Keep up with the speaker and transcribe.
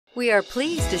We are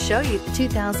pleased to show you the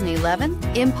 2011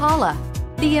 Impala.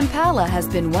 The Impala has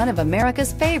been one of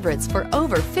America's favorites for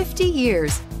over 50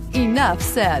 years. Enough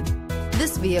said.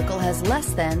 This vehicle has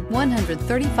less than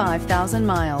 135,000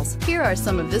 miles. Here are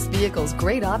some of this vehicle's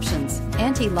great options: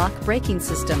 anti-lock braking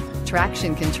system,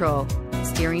 traction control,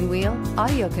 steering wheel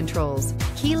audio controls,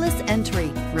 keyless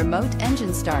entry, remote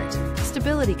engine start,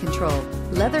 stability control,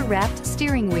 leather-wrapped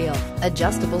steering wheel,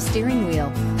 adjustable steering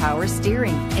wheel, power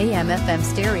steering, AM/FM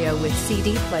stereo with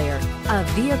CD player. A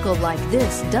vehicle like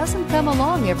this doesn't come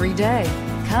along every day.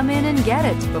 Come in and get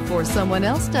it before someone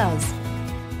else does.